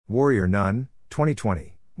Warrior Nun,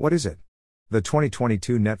 2020. What is it? The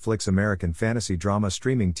 2022 Netflix American fantasy drama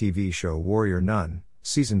streaming TV show Warrior Nun,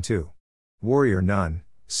 Season 2. Warrior Nun,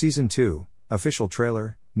 Season 2, official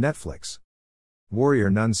trailer, Netflix. Warrior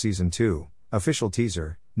Nun Season 2, official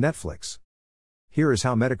teaser, Netflix. Here is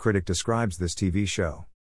how Metacritic describes this TV show.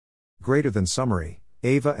 Greater than summary,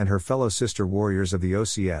 Ava and her fellow sister warriors of the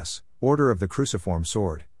OCS, Order of the Cruciform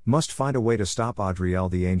Sword, must find a way to stop Adriel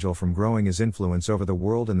the Angel from growing his influence over the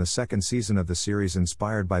world in the second season of the series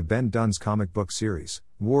inspired by Ben Dunn's comic book series,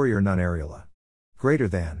 Warrior Nun Areola. Greater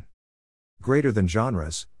than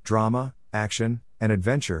genres, drama, action, and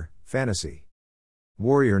adventure, fantasy.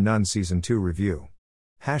 Warrior Nun Season 2 Review.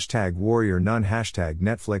 Hashtag Warrior Nun Hashtag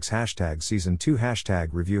Netflix Hashtag Season 2 Hashtag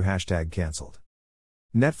Review Hashtag Cancelled.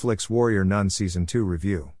 Netflix Warrior Nun Season 2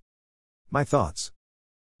 Review. My thoughts.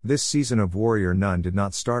 This season of Warrior Nun did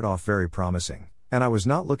not start off very promising, and I was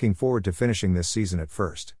not looking forward to finishing this season at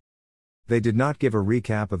first. They did not give a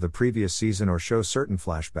recap of the previous season or show certain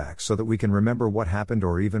flashbacks so that we can remember what happened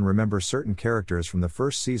or even remember certain characters from the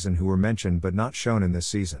first season who were mentioned but not shown in this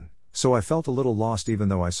season, so I felt a little lost even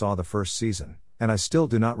though I saw the first season, and I still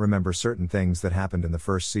do not remember certain things that happened in the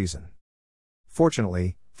first season.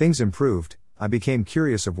 Fortunately, things improved, I became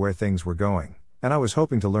curious of where things were going, and I was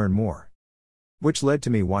hoping to learn more. Which led to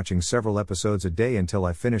me watching several episodes a day until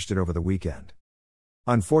I finished it over the weekend.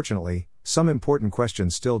 Unfortunately, some important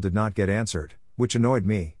questions still did not get answered, which annoyed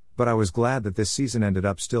me, but I was glad that this season ended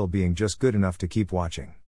up still being just good enough to keep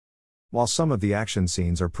watching. While some of the action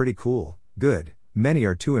scenes are pretty cool, good, many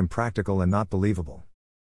are too impractical and not believable.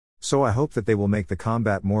 So I hope that they will make the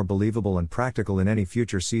combat more believable and practical in any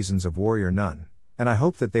future seasons of Warrior Nun, and I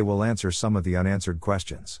hope that they will answer some of the unanswered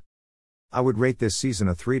questions. I would rate this season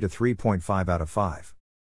a 3 to 3.5 out of 5.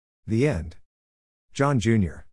 The end. John Jr.